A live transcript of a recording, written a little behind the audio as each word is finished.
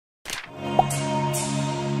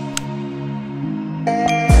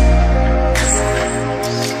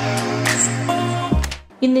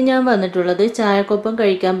ഇന്ന് ഞാൻ വന്നിട്ടുള്ളത് ചായക്കൊപ്പം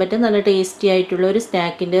കഴിക്കാൻ പറ്റുന്ന നല്ല ടേസ്റ്റി ആയിട്ടുള്ള ഒരു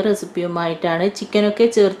സ്നാക്കിന്റെ റെസിപ്പിയുമായിട്ടാണ്. ചിക്കനൊക്കെ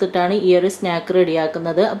ചേർത്തിട്ടാണ് ഈ ഒരു സ്നാക്ക്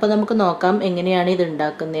റെഡിയാക്കുന്നത്. അപ്പോൾ നമുക്ക് നോക്കാം എങ്ങനെയാണ് ഇത്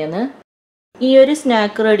ഉണ്ടാക്കുന്നതെന്ന്. ഈ ഒരു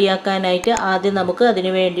സ്നാക്ക് റെഡിയാക്കാനായിട്ട് ആദ്യം നമുക്ക്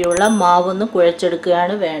അതിനു വേണ്ടിയുള്ള മാവൊന്ന്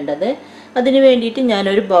കുഴച്ചെടുക്കുകയാണ് വേണ്ടത്. അതിനു വേണ്ടിയിട്ട്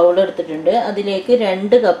ഞാനൊരു ബൗൾ എടുത്തിട്ടുണ്ട്. അതിലേക്ക്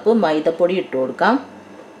 2 കപ്പ് മൈദപ്പൊടി ഇട്ട് കൊടുക്കാം,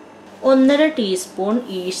 1.5 ടീസ്പൂൺ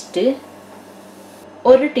ഈസ്റ്റ്,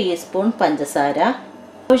 1 ടീസ്പൂൺ പഞ്ചസാര,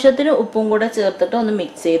 ആവശ്യത്തിന് ഉപ്പും കൂടെ ചേർത്തിട്ട് ഒന്ന്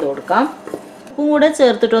മിക്സ് ചെയ്ത് കൊടുക്കാം. ഉപ്പും കൂടെ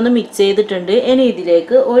ചേർത്തിട്ട് ഒന്ന് മിക്സ് ചെയ്തിട്ടുണ്ട്. ഇനി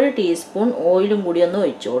ഇതിലേക്ക് 1 ടീസ്പൂൺ ഓയിലും കൂടി ഒന്ന്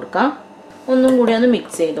ഒഴിച്ചു കൊടുക്കാം. ഒന്നും കൂടി ഒന്ന്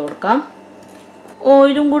മിക്സ് ചെയ്ത് കൊടുക്കാം.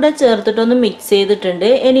 ഓയിലും കൂടെ ചേർത്തിട്ടൊന്ന് മിക്സ് ചെയ്തിട്ടുണ്ട്.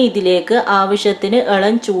 ഇനി ഇതിലേക്ക് ആവശ്യത്തിന്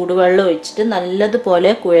ഇളം ചൂടുവെള്ളം ഒഴിച്ചിട്ട്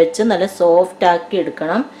നല്ലതുപോലെ കുഴച്ച് നല്ല സോഫ്റ്റ് ആക്കി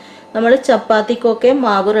എടുക്കണം. നമ്മൾ ചപ്പാത്തിക്കൊക്കെ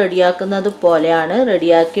മാവ് റെഡിയാക്കുന്നത് പോലെയാണ്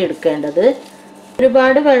റെഡിയാക്കി എടുക്കേണ്ടത്.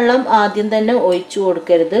 ഒരുപാട് വെള്ളം ആദ്യം തന്നെ ഒഴിച്ചു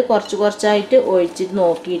കൊടുക്കരുത്. കുറച്ചായിട്ട് ഒഴിച്ചിട്ട്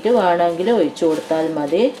നോക്കിയിട്ട് വേണമെങ്കിൽ ഒഴിച്ചു കൊടുത്താൽ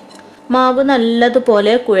മതി. മാവ്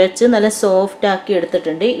നല്ലതുപോലെ കുഴച്ച് നല്ല സോഫ്റ്റ് ആക്കി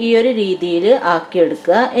എടുത്തിട്ടുണ്ട്. ഈ ഒരു രീതിയിൽ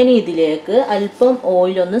ആക്കിയെടുക്കുക. ഇനി ഇതിലേക്ക് അല്പം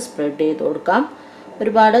ഓയിലൊന്ന് സ്പ്രെഡ് ചെയ്ത് കൊടുക്കാം.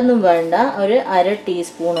 ഒരുപാടൊന്നും വേണ്ട, ഒരു 1/2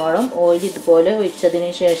 ടീസ്പൂണോളം ഓയിൽ ഇതുപോലെ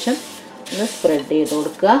ഒഴിച്ചതിന് ശേഷം ഒന്ന് സ്പ്രെഡ് ചെയ്ത്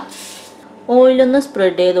കൊടുക്കുക. ഓയിലൊന്ന്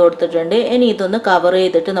സ്പ്രെഡ് ചെയ്ത് കൊടുത്തിട്ടുണ്ട്. ഇനി ഇതൊന്ന് കവർ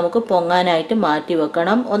ചെയ്തിട്ട് നമുക്ക് പൊങ്ങാനായിട്ട് മാറ്റി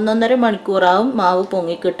വെക്കണം. 1-1.5 മണിക്കൂറാവും മാവ്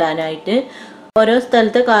പൊങ്ങിക്കിട്ടാനായിട്ട്. ഓരോ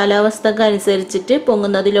സ്ഥലത്തെ കാലാവസ്ഥക്ക് അനുസരിച്ചിട്ട്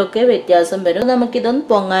പൊങ്ങുന്നതിലൊക്കെ വ്യത്യാസം വരും. നമുക്കിതൊന്ന്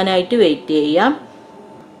പൊങ്ങാനായിട്ട് വെയിറ്റ് ചെയ്യാം.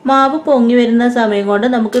 മാവ് പൊങ്ങി വരുന്ന സമയം കൊണ്ട്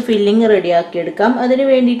നമുക്ക് ഫില്ലിങ് റെഡിയാക്കി എടുക്കാം. അതിന്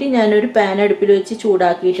വേണ്ടിയിട്ട് ഞാനൊരു പാൻ അടുപ്പിൽ വെച്ച്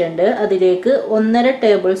ചൂടാക്കിയിട്ടുണ്ട്. അതിലേക്ക് 1.5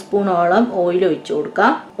 ടേബിൾ സ്പൂണോളം ഓയിൽ ഒഴിച്ചു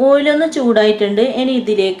കൊടുക്കാം. ഓയിലൊന്ന് ചൂടായിട്ടുണ്ട്. ഇനി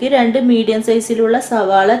ഇതിലേക്ക് 2 മീഡിയം സൈസിലുള്ള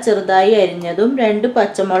സവാള ചെറുതായി അരിഞ്ഞതും, 2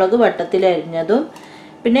 പച്ചമുളക് വട്ടത്തിൽ അരിഞ്ഞതും,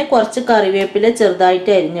 പിന്നെ കുറച്ച് കറിവേപ്പില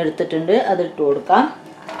ചെറുതായിട്ട് അരിഞ്ഞെടുത്തിട്ടുണ്ട്, അതിട്ട് കൊടുക്കാം.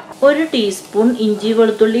 1 ടീസ്പൂൺ ഇഞ്ചി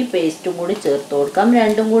വെളുത്തുള്ളി പേസ്റ്റും കൂടി ചേർത്ത് കൊടുക്കാം.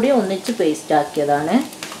 രണ്ടും കൂടി ഒന്നിച്ച് പേസ്റ്റ് ആക്കിയതാണ്.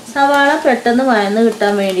 സവാള പെട്ടെന്ന് വഴന്ന്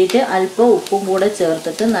കിട്ടാൻ വേണ്ടിയിട്ട് അല്പം ഉപ്പും കൂടെ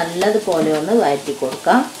ചേർത്തിട്ട് നല്ലതുപോലെ ഒന്ന് വഴറ്റി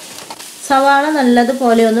കൊടുക്കാം. സവാള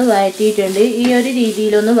നല്ലതുപോലെ ഒന്ന് വഴറ്റിയിട്ടുണ്ട്. ഈ ഒരു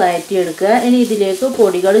രീതിയിലൊന്ന് വഴറ്റിയെടുക്കുക. ഇനി ഇതിലേക്ക്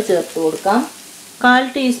പൊടികൾ ചേർത്ത് കൊടുക്കാം.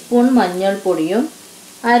 1/4 ടീസ്പൂൺ മഞ്ഞൾപ്പൊടിയും,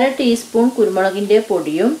 1/2 ടീസ്പൂൺ കുരുമുളകിൻ്റെ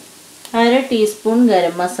പൊടിയും, 1/2 ടീസ്പൂൺ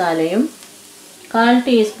ഗരം മസാലയും, 1/4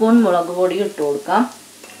 ടീസ്പൂൺ മുളക് പൊടിയും ഇട്ട് കൊടുക്കാം.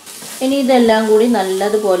 ഇനി ഇതെല്ലാം കൂടി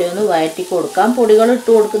നല്ലതുപോലെ ഒന്ന് വഴറ്റി കൊടുക്കാം. പൊടികൾ ഇട്ട്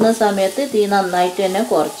കൊടുക്കുന്ന സമയത്ത് തീ നന്നായിട്ട് തന്നെ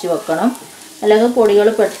കുറച്ച് വെക്കണം, അല്ലെങ്കിൽ പൊടികൾ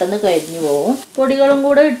പെട്ടെന്ന് കരിഞ്ഞു പോകും. പൊടികളും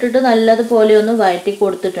കൂടെ ഇട്ടിട്ട് നല്ലതുപോലെ ഒന്ന് വഴറ്റി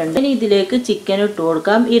കൊടുത്തിട്ടുണ്ട്. ഇനി ഇതിലേക്ക് ചിക്കൻ ഇട്ട്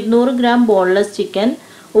കൊടുക്കാം. 200 ഗ്രാം ബോൺലെസ് ചിക്കൻ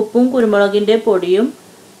ഉപ്പും കുരുമുളകിൻ്റെ പൊടിയും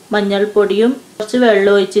മഞ്ഞൾപ്പൊടിയും കുറച്ച്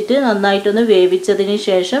വെള്ളം ഒഴിച്ചിട്ട് നന്നായിട്ടൊന്ന് വേവിച്ചതിന്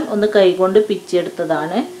ശേഷം ഒന്ന് കൈകൊണ്ട്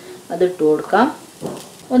പിച്ചിയെടുത്തതാണ്, അതിട്ട് കൊടുക്കാം.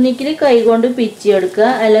 ഒന്നിക്കിൽ കൈകൊണ്ട് പിച്ചിയെടുക്കുക,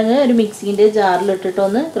 അല്ലെങ്കിൽ ഒരു മിക്സിൻ്റെ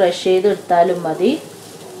ജാറിലിട്ടിട്ടൊന്ന് ക്രഷ് ചെയ്തെടുത്താലും മതി.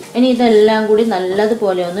 ഇനി ഇതെല്ലാം കൂടി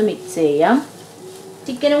നല്ലതുപോലെ ഒന്ന് മിക്സ് ചെയ്യാം.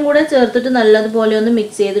 ചിക്കനും കൂടെ ചേർത്തിട്ട് നല്ലതുപോലെ ഒന്ന്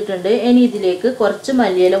മിക്സ് ചെയ്തിട്ടുണ്ട്. ഇനി ഇതിലേക്ക് കുറച്ച്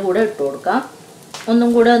മല്ലിയില കൂടെ ഇട്ട് കൊടുക്കാം. ഒന്നും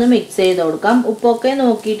കൂടെ ഒന്ന് മിക്സ് ചെയ്ത് കൊടുക്കാം. ഉപ്പൊക്കെ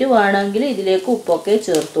നോക്കിയിട്ട് വേണമെങ്കിൽ ഇതിലേക്ക് ഉപ്പൊക്കെ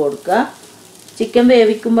ചേർത്ത് കൊടുക്കുക. ചിക്കൻ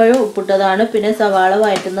വേവിക്കുമ്പോഴും ഉപ്പിട്ടതാണ്, പിന്നെ സവാള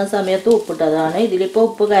വഴറ്റുന്ന സമയത്ത് ഉപ്പിട്ടതാണ്. ഇതിലിപ്പോൾ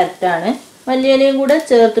ഉപ്പ് കറക്റ്റാണ്. മല്ലിയിലയും കൂടെ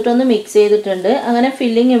ചേർത്തിട്ടൊന്ന് മിക്സ് ചെയ്തിട്ടുണ്ട്. അങ്ങനെ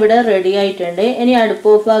ഫില്ലിങ് ഇവിടെ റെഡി ആയിട്ടുണ്ട്. ഇനി അടുപ്പ്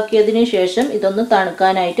ഓഫാക്കിയതിന് ശേഷം ഇതൊന്ന്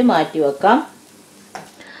തണുക്കാനായിട്ട് മാറ്റി വെക്കാം.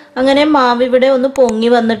 അങ്ങനെ മാവ് ഇവിടെ ഒന്ന് പൊങ്ങി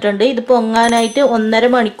വന്നിട്ടുണ്ട്. ഇത് പൊങ്ങാനായിട്ട് 1.5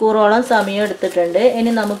 മണിക്കൂറോളം സമയം എടുത്തിട്ടുണ്ട്.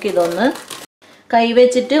 ഇനി നമുക്കിതൊന്ന്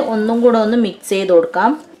കൈവച്ചിട്ട് ഒന്നും കൂടെ ഒന്ന് മിക്സ് ചെയ്ത്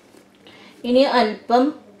കൊടുക്കാം. ഇനി അല്പം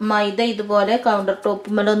മൈദ ഇതുപോലെ കൗണ്ടർ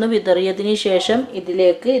ടോപ്പുമേലൊന്ന് വിതറിയതിന് ശേഷം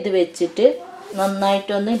ഇതിലേക്ക് ഇത് വെച്ചിട്ട്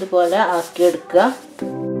നന്നായിട്ടൊന്ന് ഇതുപോലെ ആക്കിയെടുക്കുക.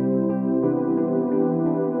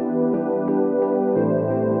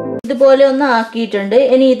 ഇതുപോലെ ഒന്ന് ആക്കിയിട്ടുണ്ട്.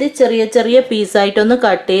 ഇനി ഇത് ചെറിയ പീസായിട്ടൊന്ന്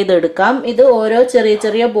കട്ട് ചെയ്തെടുക്കാം. ഇത് ഓരോ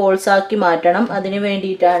ചെറിയ ബോൾസ് ആക്കി മാറ്റണം. അതിന്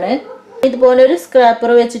വേണ്ടിയിട്ടാണ് ഇതുപോലെ ഒരു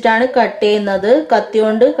സ്ക്രാപ്പർ വെച്ചിട്ടാണ് കട്ട് ചെയ്യുന്നത്. കത്തി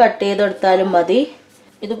കൊണ്ട് കട്ട് ചെയ്തെടുത്താലും മതി.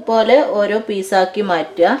 ഇതുപോലെ ഓരോ പീസാക്കി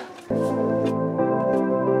മാറ്റുക.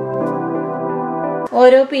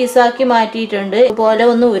 ഓരോ പീസാക്കി മാറ്റിയിട്ടുണ്ട്. ഇതുപോലെ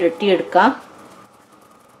ഒന്ന് ഉരുട്ടിയെടുക്കാം.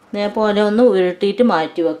 ഇതേപോലെ ഒന്ന് ഉരുട്ടിയിട്ട്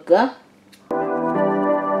മാറ്റി വെക്കുക.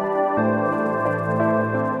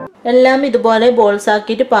 എല്ലാം ഇതുപോലെ ബോൾസ്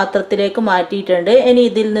ആക്കിയിട്ട് പാത്രത്തിലേക്ക് മാറ്റിയിട്ടുണ്ട്. ഇനി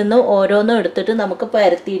ഇതിൽ നിന്ന് ഓരോന്നും എടുത്തിട്ട് നമുക്ക്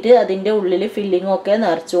പരത്തിയിട്ട് അതിൻ്റെ ഉള്ളിൽ ഫില്ലിംഗ് ഒക്കെ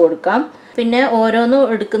നിറച്ചു കൊടുക്കാം. പിന്നെ ഓരോന്നും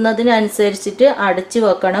എടുക്കുന്നതിനനുസരിച്ചിട്ട് അടച്ചു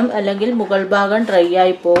വെക്കണം, അല്ലെങ്കിൽ മുകൾ ഭാഗം ഡ്രൈ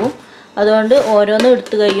ആയി പോകും. അതുകൊണ്ട് ഓരോന്നും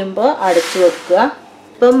എടുത്തു കഴിയുമ്പോൾ അടച്ചു വെക്കുക.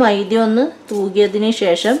 ഇപ്പം മൈദ ഒന്ന് തൂകിയതിന്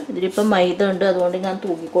ശേഷം, ഇതിലിപ്പം മൈദ ഉണ്ട് അതുകൊണ്ട് ഞാൻ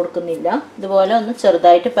തൂക്കി കൊടുക്കുന്നില്ല, ഇതുപോലെ ഒന്ന്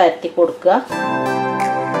ചെറുതായിട്ട് പരത്തി കൊടുക്കുക.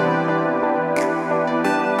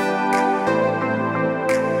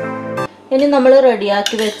 ഇനി നമ്മൾ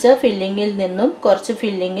റെഡിയാക്കി വെച്ച ഫില്ലിങ്ങിൽ നിന്നും കുറച്ച്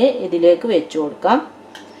ഫില്ലിങ് ഇതിലേക്ക് വെച്ചു കൊടുക്കാം.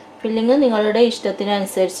 ഫില്ലിങ് നിങ്ങളുടെ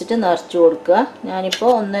ഇഷ്ടത്തിനനുസരിച്ചിട്ട് നിറച്ചു കൊടുക്കുക. ഞാനിപ്പോൾ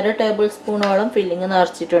 1.5 ടേബിൾ സ്പൂണോളം ഫില്ലിങ്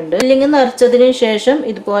നിറച്ചിട്ടുണ്ട്. ഫില്ലിങ് നിറച്ചതിന് ശേഷം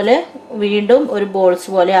ഇതുപോലെ വീണ്ടും ഒരു ബോൾസ്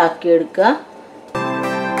പോലെ ആക്കിയെടുക്കുക.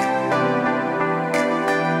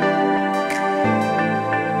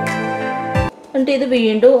 എന്നിട്ട് ഇത്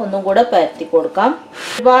വീണ്ടും ഒന്നും കൂടെ പരത്തി കൊടുക്കാം.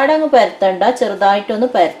 ഒരുപാട് അങ്ങ് പരത്തണ്ട, ചെറുതായിട്ടൊന്ന്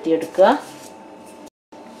പരത്തിയെടുക്കുക.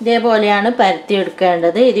 ഇതേപോലെയാണ്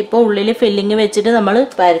പരത്തിയെടുക്കേണ്ടത്. ഇതിപ്പോൾ ഉള്ളിൽ ഫില്ലിങ് വെച്ചിട്ട് നമ്മൾ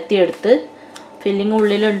പരത്തിയെടുത്ത് ഫില്ലിങ്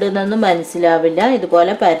ഉള്ളിലുണ്ടെന്നൊന്നും മനസ്സിലാവില്ല.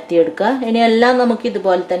 ഇതുപോലെ പരത്തിയെടുക്കുക. ഇനി എല്ലാം നമുക്ക്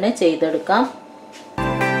ഇതുപോലെ തന്നെ ചെയ്തെടുക്കാം.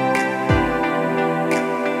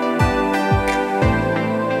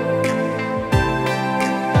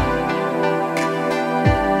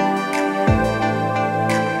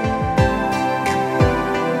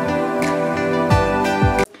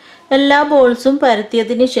 എല്ലാ ബോൾസും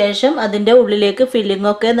പരത്തിയതിന് ശേഷം അതിൻ്റെ ഉള്ളിലേക്ക് ഫില്ലിംഗ്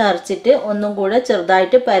ഒക്കെ നിറച്ചിട്ട് ഒന്നും കൂടെ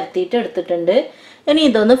ചെറുതായിട്ട് പരത്തിയിട്ട് എടുത്തിട്ടുണ്ട്. ഇനി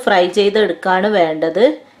ഇതൊന്ന് ഫ്രൈ ചെയ്തെടുക്കുകയാണ് വേണ്ടത്.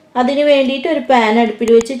 അതിന് വേണ്ടിയിട്ട് ഒരു പാൻ അടുപ്പിൽ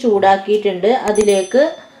വെച്ച് ചൂടാക്കിയിട്ടുണ്ട്. അതിലേക്ക്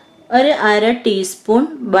ഒരു 1/2 ടീസ്പൂൺ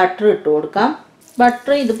ബട്ടർ ഇട്ട് കൊടുക്കാം.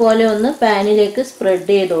 ബട്ടർ ഇതുപോലെ ഒന്ന് പാനിലേക്ക് സ്പ്രെഡ്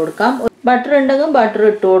ചെയ്ത് കൊടുക്കാം. ബട്ടർ ഉണ്ടെങ്കിൽ ബട്ടർ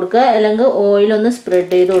ഇട്ട് കൊടുക്കുക, അല്ലെങ്കിൽ ഓയിലൊന്ന്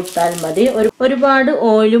സ്പ്രെഡ് ചെയ്ത് കൊടുത്താൽ മതി. ഒരുപാട്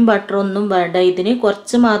ഓയിലും ബട്ടറൊന്നും വേണ്ട, ഇതിന്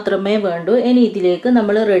കുറച്ച് മാത്രമേ വേണ്ടൂ. ഇനി ഇതിലേക്ക്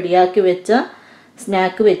നമ്മൾ റെഡിയാക്കി വെച്ച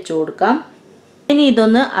സ്നാക്ക് വെച്ച് കൊടുക്കാം. ഇനി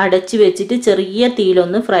ഇതൊന്ന് അടച്ചു വെച്ചിട്ട് ചെറിയ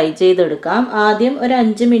തീയിലൊന്ന് ഫ്രൈ ചെയ്തെടുക്കാം. ആദ്യം ഒരു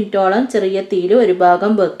 5 മിനിറ്റോളം ചെറിയ തീയിൽ ഒരു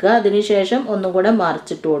ഭാഗം വെക്കുക. അതിനുശേഷം ഒന്നും കൂടെ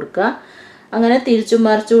മറിച്ചിട്ട് കൊടുക്കുക. അങ്ങനെ തിരിച്ചും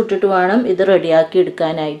മറിച്ചും ഇട്ടിട്ട് വേണം ഇത് റെഡിയാക്കി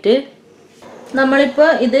എടുക്കാനായിട്ട്.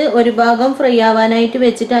 നമ്മളിപ്പോൾ ഇത് ഒരു ഭാഗം ഫ്രൈ ആവാനായിട്ട്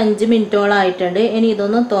വെച്ചിട്ട് 5 മിനിറ്റോളം ആയിട്ടുണ്ട്. ഇനി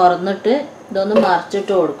ഇതൊന്ന് തുറന്നിട്ട് ഇതൊന്ന്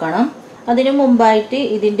മറിച്ചിട്ട് കൊടുക്കണം. അതിന് മുമ്പായിട്ട്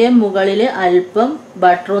ഇതിൻ്റെ മുകളിൽ അല്പം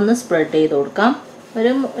ബട്ടർ ഒന്ന് സ്പ്രെഡ് ചെയ്ത് കൊടുക്കാം.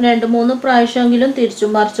 ഒരു 2-3 പ്രാവശ്യമെങ്കിലും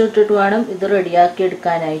തിരിച്ചും മറിച്ചിട്ടിട്ട് വേണം ഇത് റെഡിയാക്കി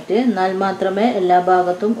എടുക്കാനായിട്ട്. എന്നാൽ മാത്രമേ എല്ലാ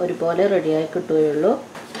ഭാഗത്തും ഒരുപോലെ റെഡിയാക്കി കിട്ടുകയുള്ളൂ.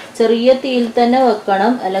 ചെറിയ തീയിൽ തന്നെ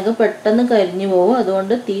വെക്കണം, അല്ലെങ്കിൽ പെട്ടെന്ന് കരിഞ്ഞു പോകും.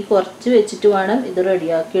 അതുകൊണ്ട് തീ കുറച്ച് വെച്ചിട്ട് വേണം ഇത്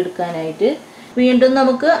റെഡിയാക്കി എടുക്കാനായിട്ട്. വീണ്ടും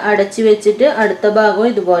നമുക്ക് അടച്ചു വെച്ചിട്ട് അടുത്ത ഭാഗവും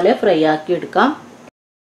ഇതുപോലെ ഫ്രൈ ആക്കി എടുക്കാം.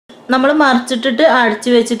 നമ്മൾ മറിച്ചിട്ടിട്ട് അടച്ചു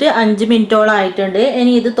വെച്ചിട്ട് 5 മിനിറ്റോളം ആയിട്ടുണ്ട്.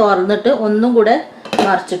 ഇനി ഇത് തുറന്നിട്ട് ഒന്നും കൂടെ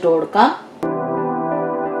മറിച്ചിട്ട് കൊടുക്കാം.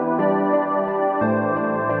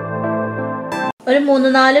 ഒരു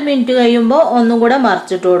 3-4 മിനിറ്റ് കഴിയുമ്പോൾ ഒന്നും കൂടെ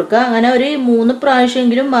മറിച്ചിട്ട് കൊടുക്കുക. അങ്ങനെ ഒരു 3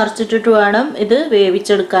 പ്രാവശ്യമെങ്കിലും മറിച്ചിട്ടിട്ട് വേണം ഇത്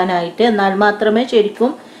വേവിച്ചെടുക്കാനായിട്ട്. എന്നാൽ മാത്രമേ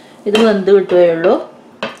ശരിക്കും ഇത് വെന്ത് കിട്ടുകയുള്ളൂ.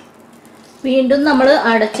 വീണ്ടും നമ്മൾ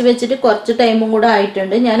അടച്ചു വെച്ചിട്ട് കുറച്ച് ടൈമും കൂടെ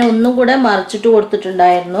ആയിട്ടുണ്ട്. ഞാൻ ഒന്നും കൂടെ മറിച്ചിട്ട്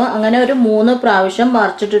കൊടുത്തിട്ടുണ്ടായിരുന്നു. അങ്ങനെ ഒരു 3 പ്രാവശ്യം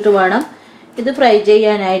മറിച്ചിട്ടിട്ട് വേണം ഇത് ഫ്രൈ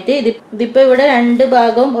ചെയ്യാനായിട്ട്. ഇതിപ്പോൾ ഇവിടെ 2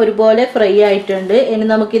 ഭാഗവും ഒരുപോലെ ഫ്രൈ ആയിട്ടുണ്ട്. ഇനി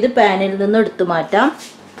നമുക്കിത് പാനിൽ നിന്ന് എടുത്തു മാറ്റാം.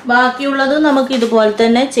 ബാക്കിയുള്ളത് നമുക്ക് ഇതുപോലെ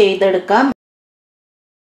തന്നെ ചെയ്തെടുക്കാം.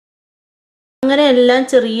 അങ്ങനെ എല്ലാം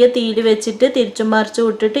ചെറിയ തീയിൽ വെച്ചിട്ട് തിരിച്ചും മറിച്ച്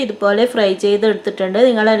വിട്ടിട്ട് ഇതുപോലെ ഫ്രൈ ചെയ്തെടുത്തിട്ടുണ്ട്.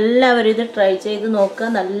 നിങ്ങളെല്ലാവരും ഇത് ട്രൈ ചെയ്ത് നോക്കുക.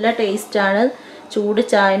 നല്ല ടേസ്റ്റാണ്. ചൂട്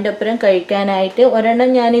ചായൻ്റെ ഒപ്പം കഴിക്കാനായിട്ട്. ഒരെണ്ണം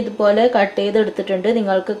ഞാൻ ഇതുപോലെ കട്ട് ചെയ്തെടുത്തിട്ടുണ്ട്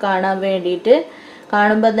നിങ്ങൾക്ക് കാണാൻ വേണ്ടിയിട്ട്.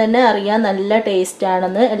 കാണുമ്പോൾ തന്നെ അറിയാം നല്ല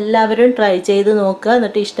ടേസ്റ്റാണെന്ന്. എല്ലാവരും ട്രൈ ചെയ്ത് നോക്കുക.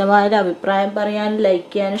 എന്നിട്ട് ഇഷ്ടമായ അഭിപ്രായം പറയാനും ലൈക്ക്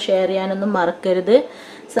ചെയ്യാനും ഷെയർ ചെയ്യാനൊന്നും മറക്കരുത്.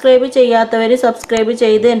 സബ്സ്ക്രൈബ് ചെയ്യാത്തവർ സബ്സ്ക്രൈബ്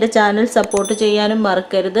ചെയ്ത് എൻ്റെ ചാനൽ സപ്പോർട്ട് ചെയ്യാനും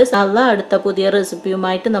മറക്കരുത്. അടുത്ത പുതിയ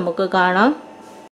റെസിപ്പിയുമായിട്ട് നമുക്ക് കാണാം.